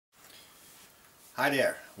Hi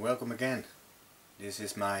there, welcome again. This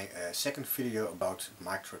is my second video about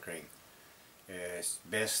mic triggering. It's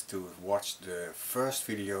best to watch the first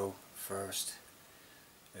video first.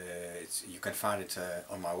 You can find it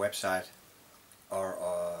on my website or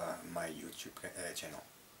my YouTube channel.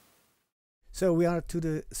 So we are to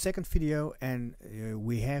the second video, and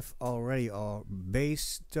we have already our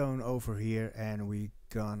bass tone over here, and we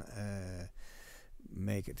gonna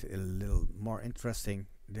make it a little more interesting.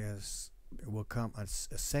 Will come as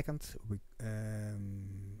a second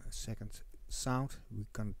sound. We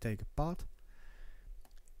can take a pot,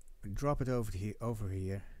 drop it over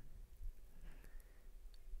here,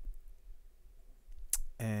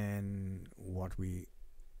 and what we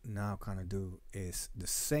now gonna do is the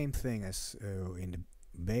same thing as in the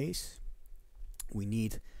bass. We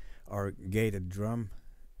need our gated drum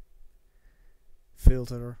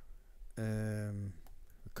filter,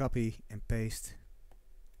 copy and paste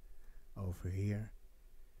over here,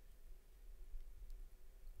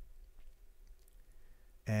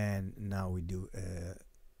 and now we do a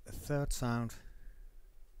third sound.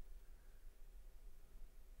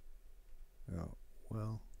 Oh,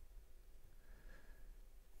 well,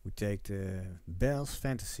 we take the bells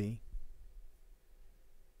fantasy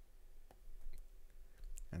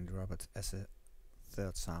and drop it as a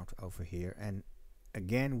third sound over here, and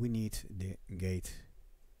again we need the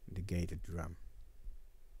gated drum.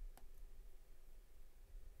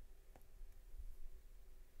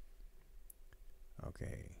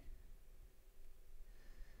 Okay,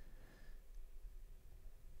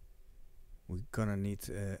 we're gonna need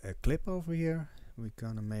a clip over here. We're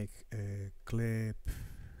gonna make a clip,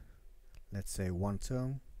 let's say one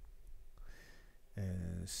tone,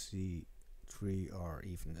 C3 or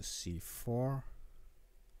even a C4.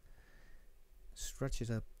 Stretch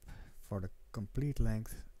it up for the complete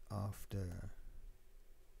length of the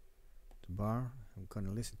bar. I'm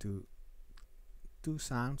gonna listen to two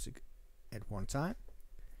sounds at one time.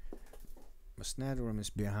 My snare drum is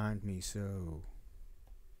behind me, so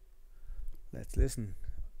let's listen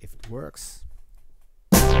if it works.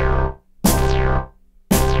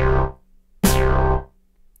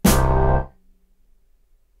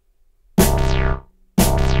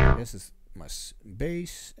 This is my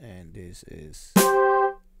bass, and this is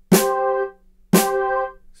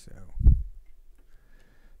so.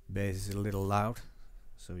 Bass is a little loud,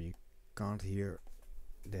 so you can't hear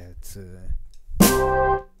that,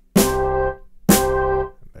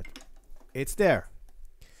 but it's there.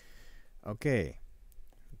 Okay,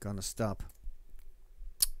 I'm gonna stop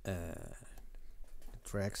the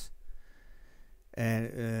tracks,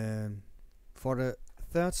 and for the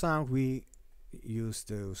third sound we use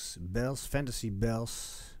those bells, fantasy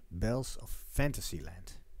bells of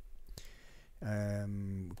Fantasyland.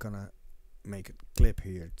 We're gonna make a clip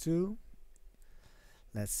here too.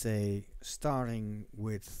 Let's say starting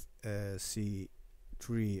with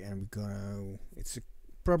C3, and we're gonna. It's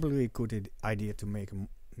probably a good idea to make a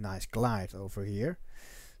nice glide over here.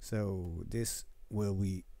 So this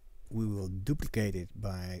we will duplicate it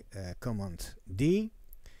by Command D,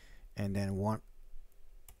 and then one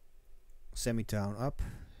semitone up.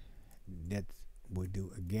 That we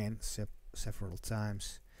do again several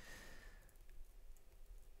times.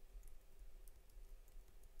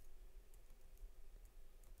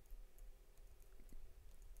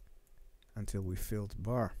 Until we fill the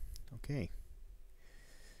bar. Okay.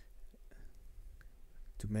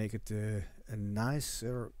 To make it a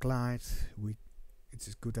nicer glide, it's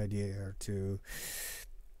a good idea to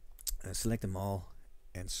select them all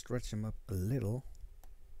and stretch them up a little.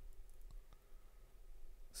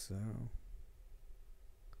 So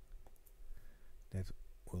that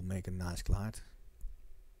will make a nice glide.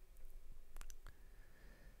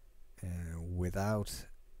 Without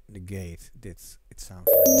the gate, it sounds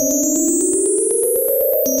like this.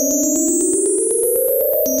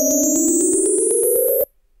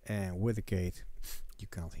 And with the gate, you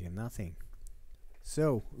can't hear nothing.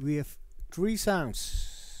 So we have three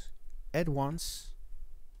sounds at once.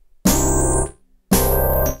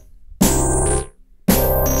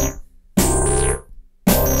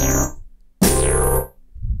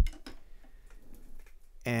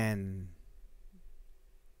 And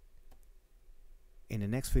in the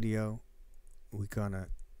next video we're gonna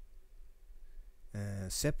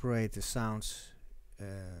separate the sounds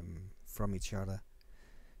from each other,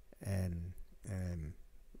 and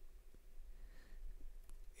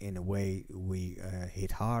in a way we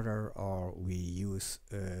hit harder or we use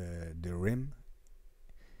the rim.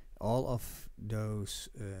 All of those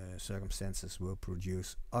circumstances will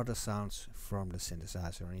produce other sounds from the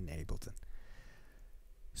synthesizer in Ableton.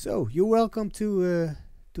 So you're welcome to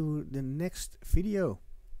to the next video.